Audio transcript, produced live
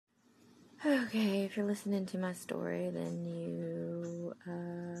Okay, if you're listening to my story, then you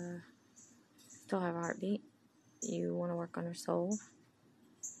still have a heartbeat. You want to work on your soul.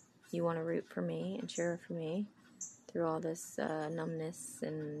 You want to root for me and cheer for me through all this numbness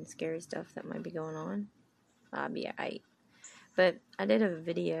and scary stuff that might be going on. I'll be alright. But I did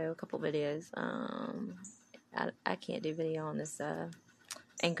a couple videos. I can't do video on this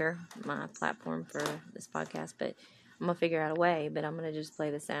Anchor, my platform for this podcast, but I'm going to figure out a way. But I'm going to just play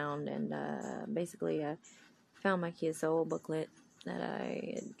the sound and basically found my Kia Soul booklet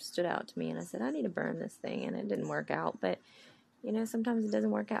that stood out to me, and I said, I need to burn this thing, and it didn't work out. But sometimes it doesn't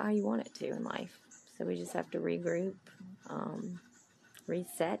work out how you want it to in life, so we just have to regroup,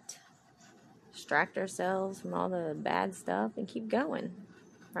 reset, distract ourselves from all the bad stuff, and keep going,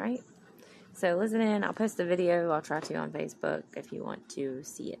 right? So listen in. I'll post the video. I'll try to on Facebook if you want to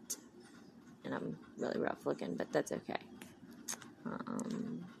see it. And I'm really rough looking, but that's okay.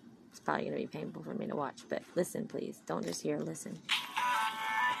 It's probably going to be painful for me to watch, but listen, please. Don't just hear, listen.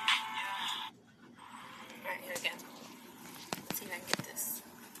 Alright, here we go. Let's see if I can get this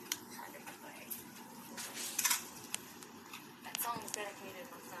out of the way. That song is dedicated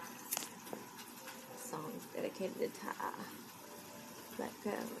to my son. The song is dedicated to Ty, Let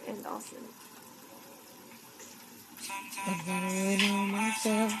Go, and Dawson. I'm gonna know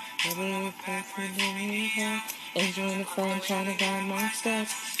myself, every person in me have, enjoying the fun, trying to guide my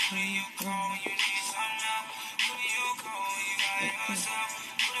steps.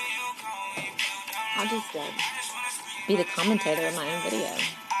 I'll just be the commentator of my own video.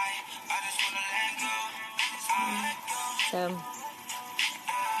 So,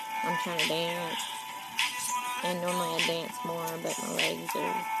 I'm trying to dance, and normally I dance more, but my legs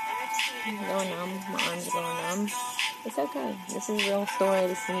are going numb, my arms are going numb. It's okay. This is a real story.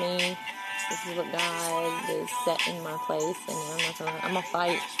 This is me. This is what God is set in my place, and I'm gonna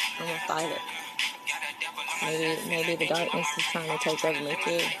fight. I'm gonna fight it. Maybe the darkness is trying to take over me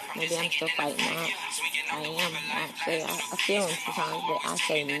too. Maybe I'm still fighting that. I am, actually. I feel them sometimes, but I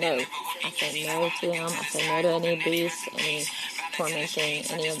say no. I say no to them. I say no to any abuse, any tormenting,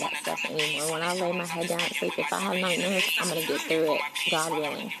 any of that stuff anymore. When I lay my head down at sleep, if I have nightmares, I'm going to get through it, God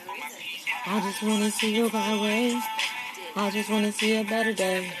willing. I just want to see your way. I just want to see a better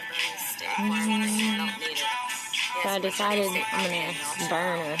day. So I decided I'm going to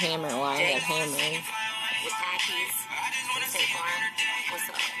burn or hammer while I have hammering.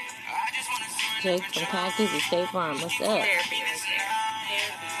 Jake from Khakis and State Farm, what's up? Therapy right there.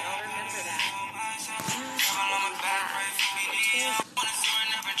 Therapy, y'all remember that.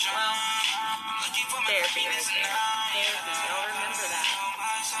 Therapy right there. Therapy, y'all remember that.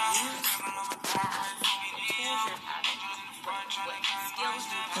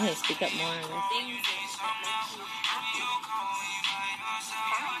 I'm going to speak up more on this. Things that make you happy.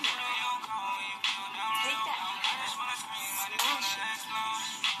 Find them. Take that hammer, smash it.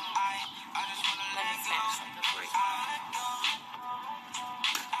 Let me smash something for you.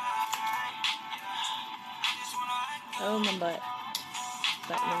 Oh, my butt.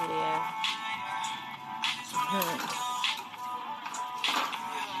 Butt in the video.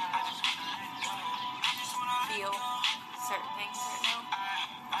 Feel certain things right now?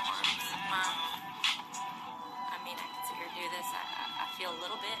 I mean, I can sit here and do this. I feel a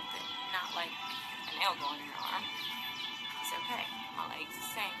little bit, but not like a nail going in your arm. It's okay. My leg's the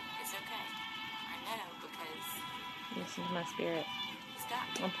same. It's okay. I know, because this is my spirit.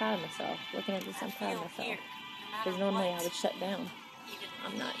 I'm proud of myself. Looking at this, I'm proud of myself. Because normally I would shut down.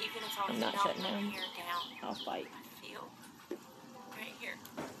 I'm not shutting down. I'll fight. I feel right here,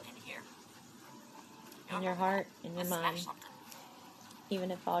 in here. In your heart, in your mind.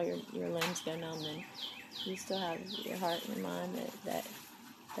 Even if all your limbs go numb, then you still have your heart and your mind that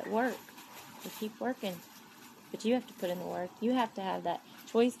work. You keep working. But you have to put in the work. You have to have that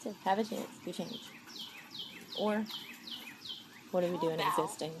choice to have a chance to change. Or, what do we do in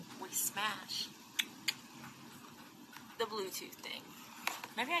existing? We smash the Bluetooth thing.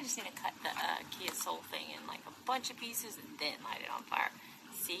 Maybe I just need to cut the Kia Soul thing in like a bunch of pieces and then light it on fire.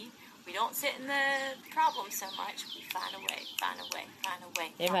 See? We don't sit in the problem so much. We find a way, find a way, find a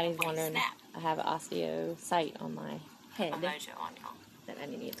way. Everybody's wondering, snap. I have an osteocyte on my head that I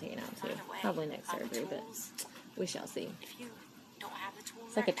need to take it out too. Probably next surgery, but we shall see. If you don't have the tools,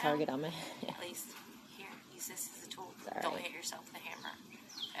 it's like a target on my head. At least here, use this as a tool. Sorry. Don't hit yourself with a hammer.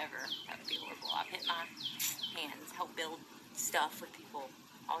 Ever. That would be horrible. I've hit my hands, help build stuff with people.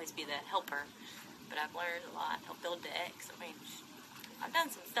 Always be the helper. But I've learned a lot. Help build decks. I mean, I've done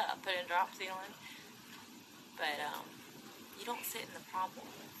some stuff. Put in drop ceiling. But you don't sit in the problem.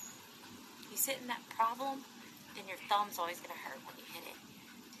 You sit in that problem, then your thumb's always going to hurt when you hit it.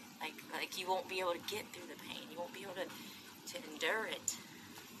 Like Like, you won't be able to get through the pain. You won't be able to endure it.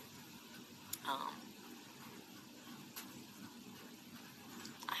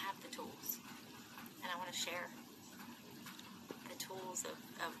 I have the tools, and I want to share the tools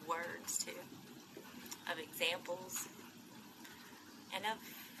of words too, of examples, and of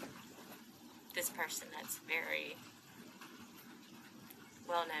this person that's very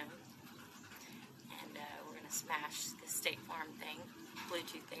well known. And we're going to smash this State Farm thing,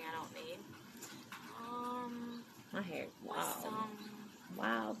 Bluetooth thing I don't need. My hair, With wow. some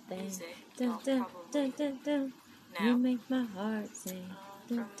Wild thing. music. Dun, I'll dun, probably dun, dun, dun. know. You make my heart sing.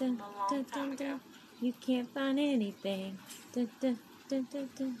 Dun, From dun, a long dun, time dun, ago. dun. You can't find anything. Dun, dun, dun, dun,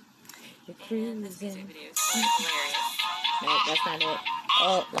 dun. You're And this music cruising. video is so hilarious. No, that's not it.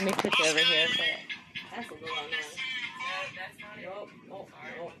 Oh, let me put you over here for it. That's a little nice. That's not it. Nope.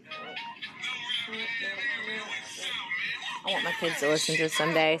 I want my kids to listen to it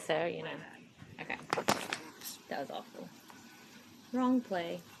someday, so, you know. Okay. That was awful. Wrong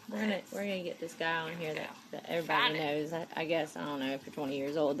play. We're gonna get this guy on here that everybody knows. I guess, I don't know, if you're 20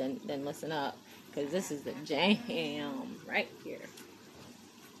 years old, then listen up. Because this is the jam right here.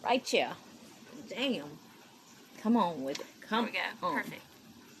 Right here. Jam. Come on with it. Come There we go. on. Perfect.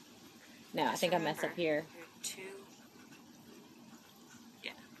 No, I think I messed up here.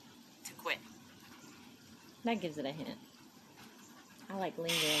 To quit. That gives it a hint. I like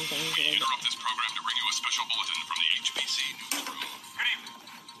lingering things. We interrupt this program to bring you a special bulletin from the HBC newsroom. Good evening.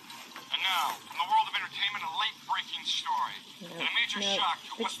 And now, in the world of entertainment, a late-breaking story. And a major shock to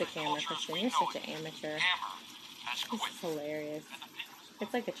Fix the Western camera, culture as Christian. we You're know such an it. amateur. Hammer has This quit. is hilarious.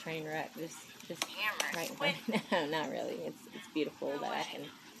 It's like a train wreck. Just Hammer right in quit. front. No, not really. It's beautiful that I can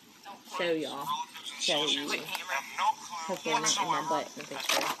Don't show quit. y'all. Relatives and Show sources you. Quit, Hammer. have no clue Hopefully I'm not in my whatsoever butt in the as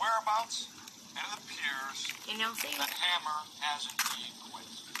to picture. the whereabouts, and it appears Can y'all see? that Hammer has indeed quit.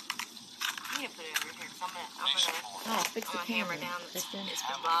 I'm gonna put it over here. I'm gonna Oh, fix the hammer camera, down. Christian. It's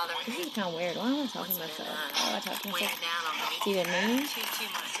been bothering This me. is kind of weird. Why am I talking to It's been myself? Why do I talk to weighing myself? down on me. See the me, Too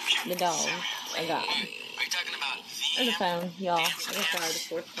much. the dog, a God. Are you talking about Or the phone, y'all. I guess I the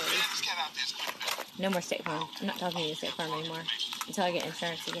fourth party. Let's get out this quick. No more State Farm. I'm not talking to you State Farm anymore until I get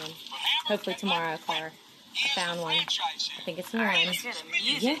insurance again. Hopefully tomorrow, a car. I found one. I think it's the one. It's gonna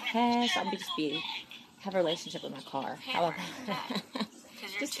music. Yes, I'll have a relationship with my car. How about that?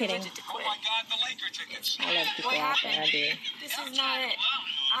 Because you're Just too kidding. rigid to Oh quit. my God, the Laker tickets. I love people What out there. I happened? do. This is not it.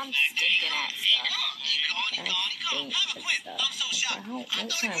 I'm stinking at stuff. I think of stuff. How? What time? I'm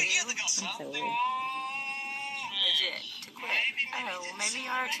so weird. Legit. To quit. Oh, well, maybe you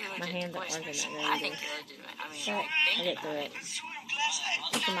are too legit My hands to aren't quit. working that I good think either. you're legitimate. I mean, But I think get about through it. it.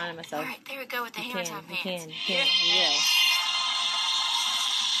 Just reminding myself. Alright, there we go with the You hands can, on you pants. can, you will.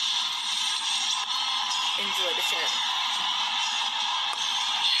 Enjoy the show.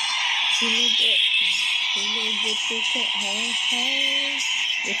 Too legit. Too legit to quit. Hey, hey.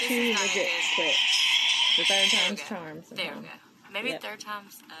 You're This too is not legit good. to quit. The third There we time's go. charm There we sometimes. go. Maybe Yep. third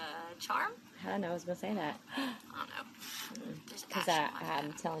time's charm? How did I know I was going to say that? I don't know. Just Because ask like I'm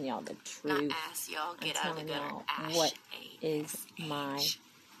that. telling y'all the Not truth. ass, y'all. Get I'm out of the telling gutter. y'all Ash, what A, is S, my H.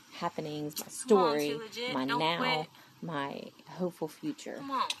 happenings, my Come on, story, too legit. my Don't now, quit. my hopeful future.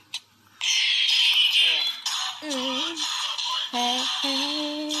 Come on. Hey,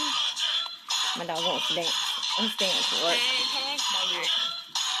 hey. My dog wants to dance. Let's dance for it. Hey,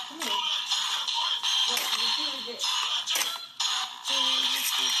 hey.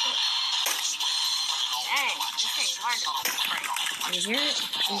 Dang, this thing's hard to break. You hear it?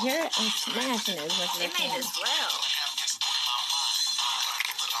 You hear it? I'm smashing it as much as I It made can. this well.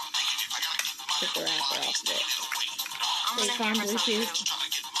 Get the wrapper off of it. I'm State gonna Farm hammer something.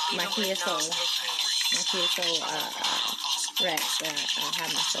 Bluetooth. My Even Kia with no Soul. issues. My Kia Soul wreck that I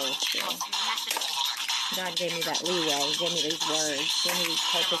have my soul still. God gave me that leeway, gave me these words, gave me these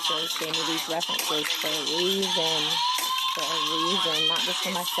purposes, gave me these references for a reason. For a reason, not just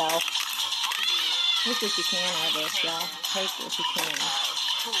for myself. Take what you can out of this, y'all. Take what you can.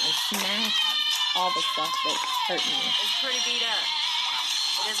 And smash all the stuff that's hurting you. It's pretty beat up.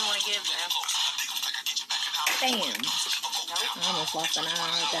 It doesn't want to give though. Bam! Nope. I almost lost an eye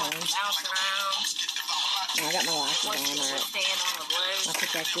right there. Bounce around. No, I got my glasses Once on, you alright. stand on the blows, I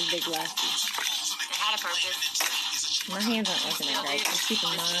protected big glasses. it had a purpose. My hands aren't working that great. Just keep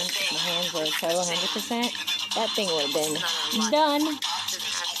in mind, if my hands were so 100%, that thing would have been done. It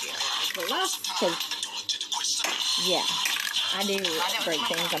doesn't have to be a lot. Because, yeah, I do break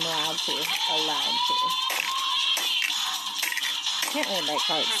things I'm allowed to. Can't really break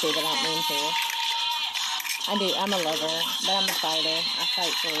hearts too, but I don't mean to. I do. I'm a lover, but I'm a fighter. I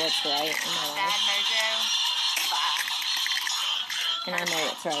fight for what's right in my Bad life. mojo. Bye. And I know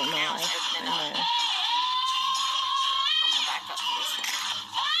it's right in my life. I know. I'm gonna back up to this one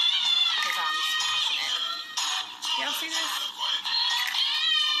because I'm smashing it. Y'all see this?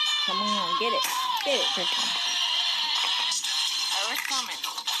 Come on, get it, Kristen. Oh, it's coming.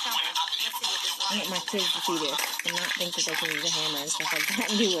 It's coming. Let's see what this looks I want my kids to see this and not think that they can use a hammer and stuff like that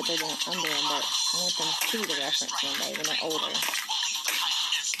and do what I'm doing, but I want them to see the reference one day when they're older.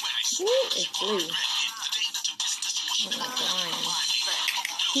 Woo, it's blue. I like the lion.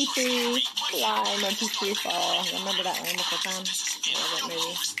 P3, Lime, and P3 Fall. You remember that one before time? I love that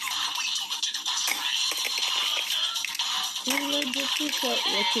movie. Too legit to quit.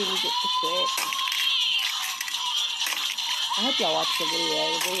 You're too legit to quit. I hope y'all watch the video.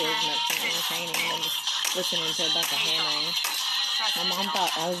 The video is much more entertaining than just listening to a bunch of hammering. My mom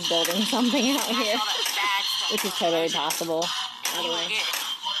thought I was building something out here, which is totally possible. By the way,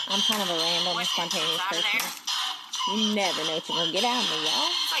 I'm kind of a random, spontaneous person. You never know what you're gonna get out of me, y'all.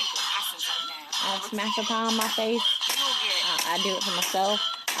 It's like glass and something now. I'll smash a pie on my face. I do it for myself.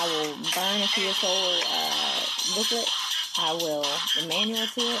 I will burn a CSO booklet. I will the manual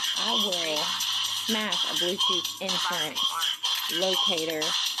to it. I will smash a Bluetooth insurance locator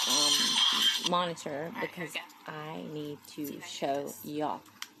monitor because I need to show y'all.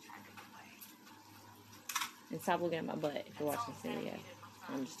 And stop looking at my butt if you're watching this video.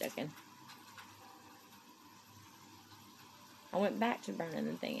 I'm just joking. I went back to burning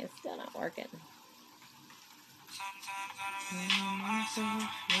the thing. It's still not working.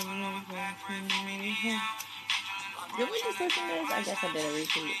 Did we just listen to this? I guess I did a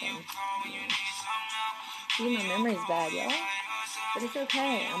repeat thing. Yeah. See, my memory's bad, y'all. But it's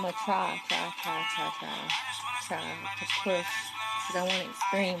okay. I'm going to try to push. Because I want to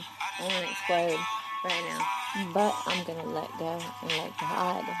scream. I want to explode right now. But I'm going to let go and let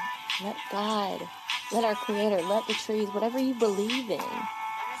God. Let God. Let our Creator. Let the trees. Whatever you believe in.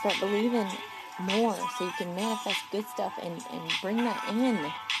 Start believing more so you can manifest good stuff and bring that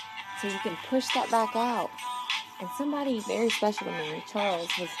in. So you can push that back out. And somebody very special to me, Charles,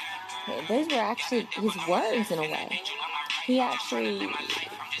 those were actually his words in a way. He actually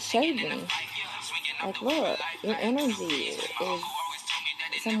showed me, like, look, your energy is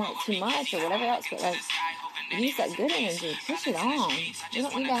somewhat too much or whatever else, but like, use that good energy, push it on. We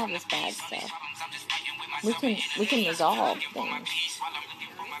don't need to have this bad stuff. We can resolve things.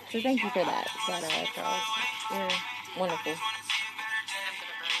 So thank you for that, Charles. You're wonderful.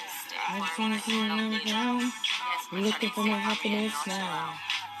 I'm looking for my happiness now.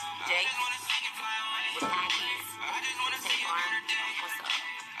 Jake, with Maggie's, St. Farm, what's up?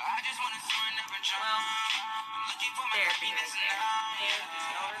 Well, therapy right there. Therapy,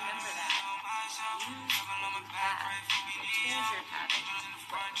 y'all remember that. Use that. What tools you're having,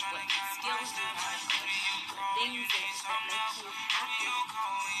 what skills you have, what things that make you happy.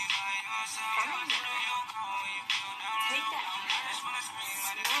 Find that. Take that hammer,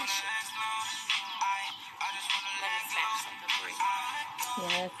 smash it. Let it smash something for you.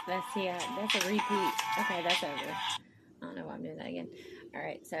 Yeah, that's a repeat. Okay, that's over. I don't know why I'm doing that again.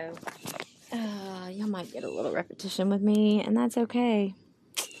 Alright, so y'all might get a little repetition with me, and that's okay.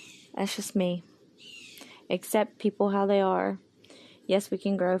 That's just me. Accept people how they are. Yes, we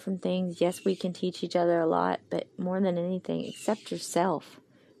can grow from things. Yes, we can teach each other a lot, but more than anything, accept yourself.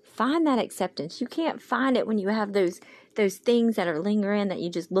 Find that acceptance. You can't find it when you have those things that are lingering that you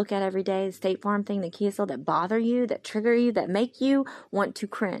just look at every day, the State Farm thing, the Kiesel, that bother you, that trigger you, that make you want to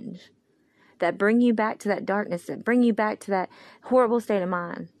cringe, that bring you back to that darkness, that bring you back to that horrible state of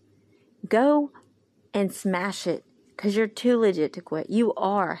mind. Go and smash it, because you're too legit to quit. You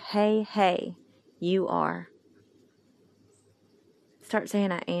are. Hey, you are. Start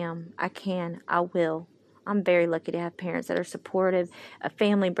saying I am, I can, I will. I'm very lucky to have parents that are supportive, a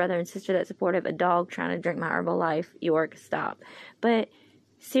family, brother and sister that's supportive, a dog trying to drink my Herbalife. York, stop. But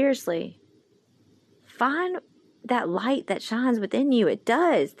seriously, find that light that shines within you. It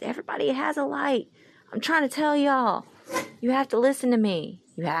does. Everybody has a light. I'm trying to tell y'all. You have to listen to me.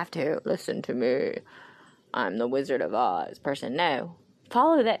 You have to listen to me. I'm the Wizard of Oz person. No.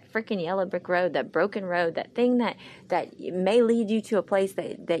 Follow that freaking yellow brick road, that broken road, that thing that may lead you to a place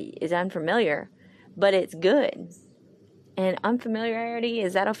that is unfamiliar, but it's good. And unfamiliarity,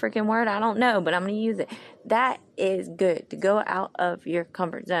 is that a freaking word? I don't know, but I'm going to use it. That is good, to go out of your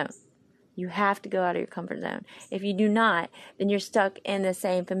comfort zone. You have to go out of your comfort zone. If you do not, then you're stuck in the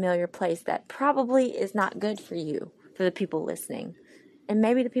same familiar place that probably is not good for you, for the people listening. And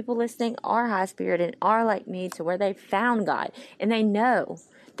maybe the people listening are high-spirited and are like me, to where they found God. And they know.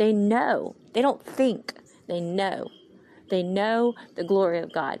 They don't think. They know. They know the glory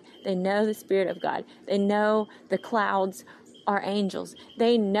of God. They know the Spirit of God. They know the clouds are angels.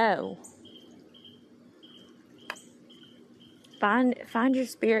 They know. Find your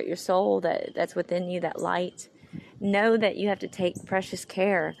spirit, your soul that's within you, that light. Know that you have to take precious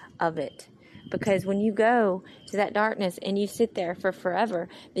care of it. Because when you go to that darkness and you sit there for forever,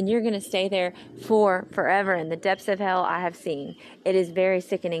 then you're going to stay there for forever. In the depths of hell I have seen. It is very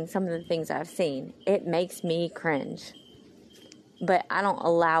sickening, some of the things I've seen. It makes me cringe. But I don't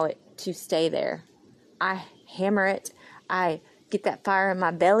allow it to stay there. I hammer it. I get that fire in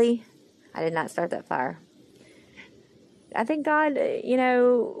my belly. I did not start that fire. I thank God,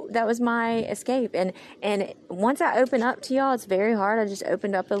 that was my escape. And once I open up to y'all, it's very hard. I just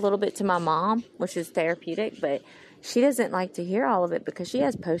opened up a little bit to my mom, which is therapeutic, but she doesn't like to hear all of it because she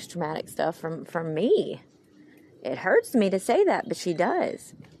has post-traumatic stuff from me. It hurts me to say that, but she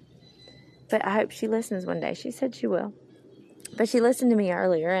does. But I hope she listens one day. She said she will. But she listened to me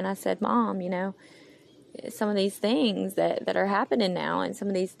earlier, and I said, Mom, some of these things that are happening now, and some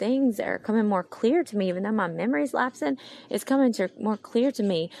of these things are coming more clear to me, even though my memory's lapsing, it's coming more clear to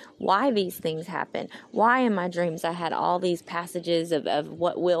me why these things happen. Why in my dreams I had all these passages of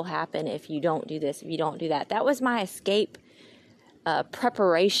what will happen if you don't do this, if you don't do that. That was my escape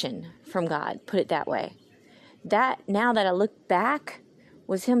preparation from God, put it that way. That, now that I look back,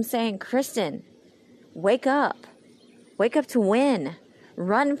 was him saying, Kristen, wake up. Wake up to win.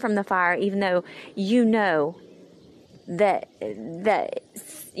 Run from the fire, even though you know that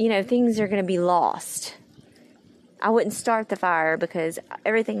things are going to be lost. I wouldn't start the fire because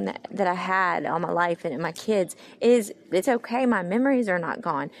everything that I had all my life and my kids it's okay. My memories are not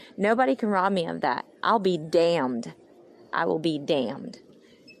gone. Nobody can rob me of that. I'll be damned. I will be damned.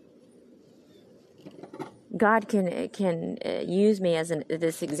 God can use me as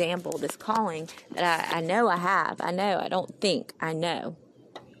this example, this calling that I know I have. I know. I don't think. I know.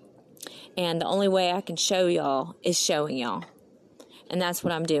 And the only way I can show y'all is showing y'all. And that's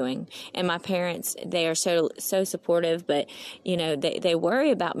what I'm doing. And my parents, they are so supportive, but, they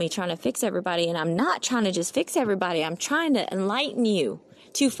worry about me trying to fix everybody. And I'm not trying to just fix everybody. I'm trying to enlighten you,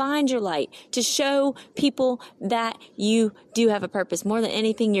 to find your light, to show people that you do have a purpose, more than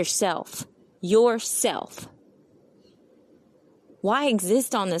anything, yourself. Yourself. Why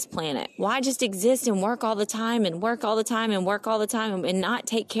exist on this planet? Why just exist and work all the time and work all the time and work all the time and not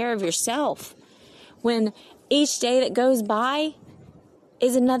take care of yourself? When each day that goes by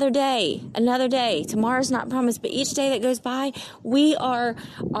is another day. Tomorrow's not promised, but each day that goes by, we are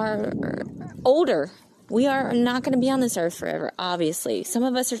older. We are not going to be on this earth forever, obviously. Some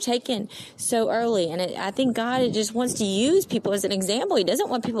of us are taken so early, and I think God just wants to use people as an example. He doesn't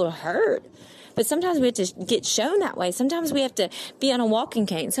want people to hurt. But sometimes we have to get shown that way. Sometimes we have to be on a walking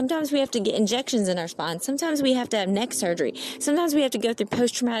cane. Sometimes we have to get injections in our spine. Sometimes we have to have neck surgery. Sometimes we have to go through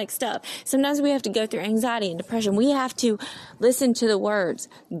post-traumatic stuff. Sometimes we have to go through anxiety and depression. We have to listen to the words.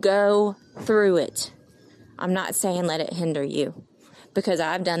 Go through it. I'm not saying let it hinder you, because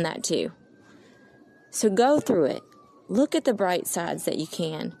I've done that too. So go through it. Look at the bright sides that you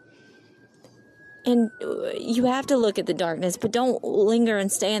can. And you have to look at the darkness, but don't linger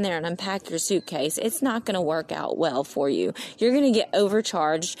and stay in there and unpack your suitcase. It's not going to work out well for you. You're going to get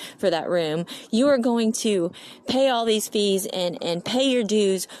overcharged for that room. You are going to pay all these fees and pay your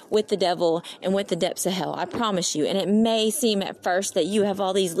dues with the devil and with the depths of hell. I promise you. And it may seem at first that you have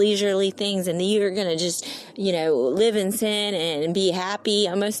all these leisurely things and you're going to just, live in sin and be happy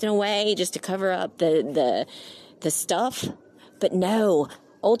almost in a way just to cover up the stuff. But no.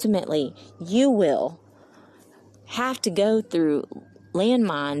 Ultimately, you will have to go through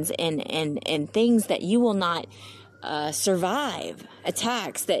landmines and things that you will not survive.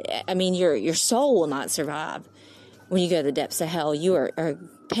 Attacks that, your soul will not survive. When you go to the depths of hell, you are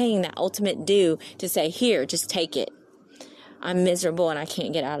paying that ultimate due to say, here, just take it. I'm miserable and I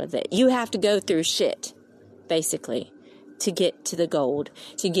can't get out of it. You have to go through shit, basically, to get to the gold,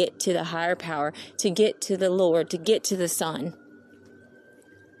 to get to the higher power, to get to the Lord, to get to the sun.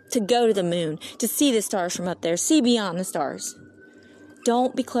 To go to the moon, to see the stars from up there, see beyond the stars.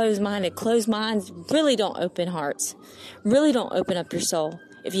 Don't be closed-minded. Closed minds really don't open hearts. Really don't open up your soul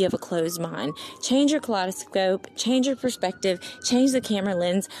if you have a closed mind. Change your kaleidoscope, change your perspective, change the camera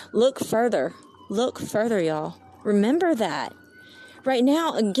lens. Look further. Look further, y'all. Remember that. Right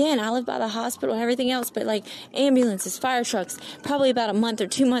now, again, I live by the hospital and everything else, but like ambulances, fire trucks, probably about a month or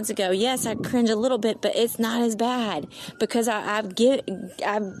 2 months ago. Yes, I cringe a little bit, but it's not as bad because I've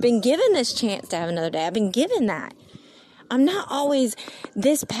been given this chance to have another day. I've been given that. I'm not always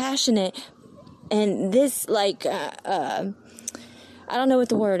this passionate and this I don't know what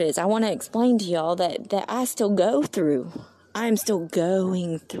the word is. I want to explain to y'all that I still go through. I'm still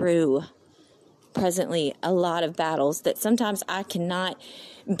going through. presently a lot of battles that sometimes I cannot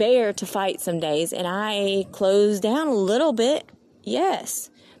bear to fight some days, and I close down a little bit, yes.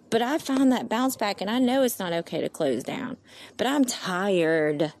 But I found that bounce back, and I know it's not okay to close down. But I'm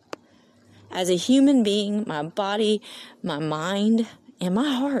tired. As a human being, my body, my mind, and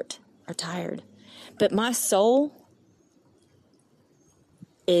my heart are tired. But my soul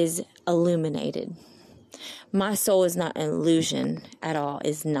is illuminated. My soul is not an illusion at all.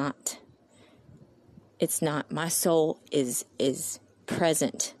 It's not. My soul is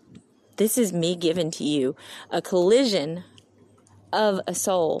present. This is me given to you. A collision of a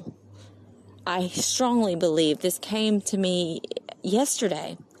soul. I strongly believe this came to me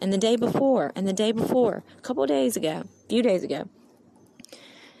yesterday and the day before and the day before, a couple of days ago, a few days ago.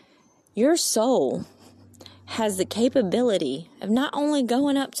 Your soul has the capability of not only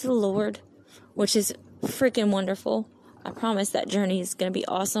going up to the Lord, which is freaking wonderful. I promise that journey is going to be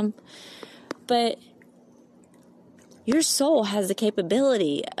awesome. But your soul has the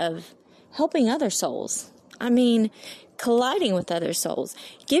capability of helping other souls. I mean, colliding with other souls,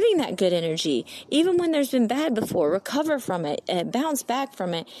 giving that good energy, even when there's been bad before, recover from it, bounce back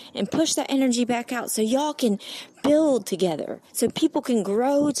from it, and push that energy back out so y'all can build together, so people can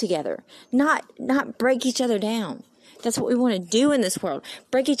grow together, not break each other down. That's what we want to do in this world,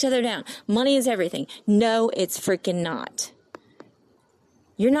 break each other down. Money is everything. No, it's freaking not.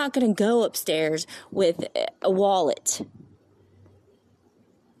 You're not going to go upstairs with a wallet.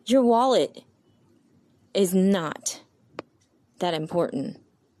 Your wallet is not that important.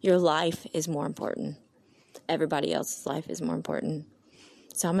 Your life is more important. Everybody else's life is more important.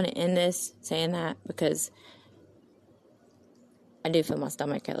 So I'm going to end this saying that because I do feel my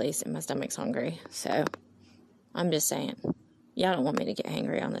stomach, at least, and my stomach's hungry. So I'm just saying, y'all don't want me to get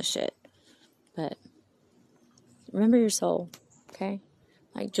hangry on this shit. But remember your soul, okay?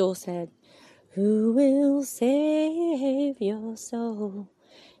 Like Joel said, who will save your soul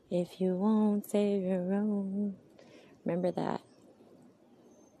if you won't save your own? Remember that.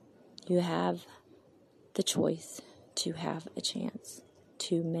 You have the choice to have a chance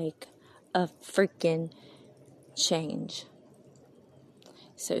to make a freaking change.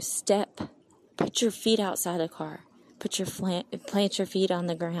 So put your feet outside the car, plant your feet on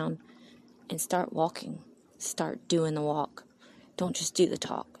the ground, and start walking. Start doing the walk. Don't just do the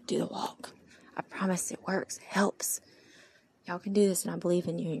talk, do the walk. I promise it works, it helps. Y'all can do this, and I believe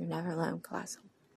in you. You're never alone, Colossal.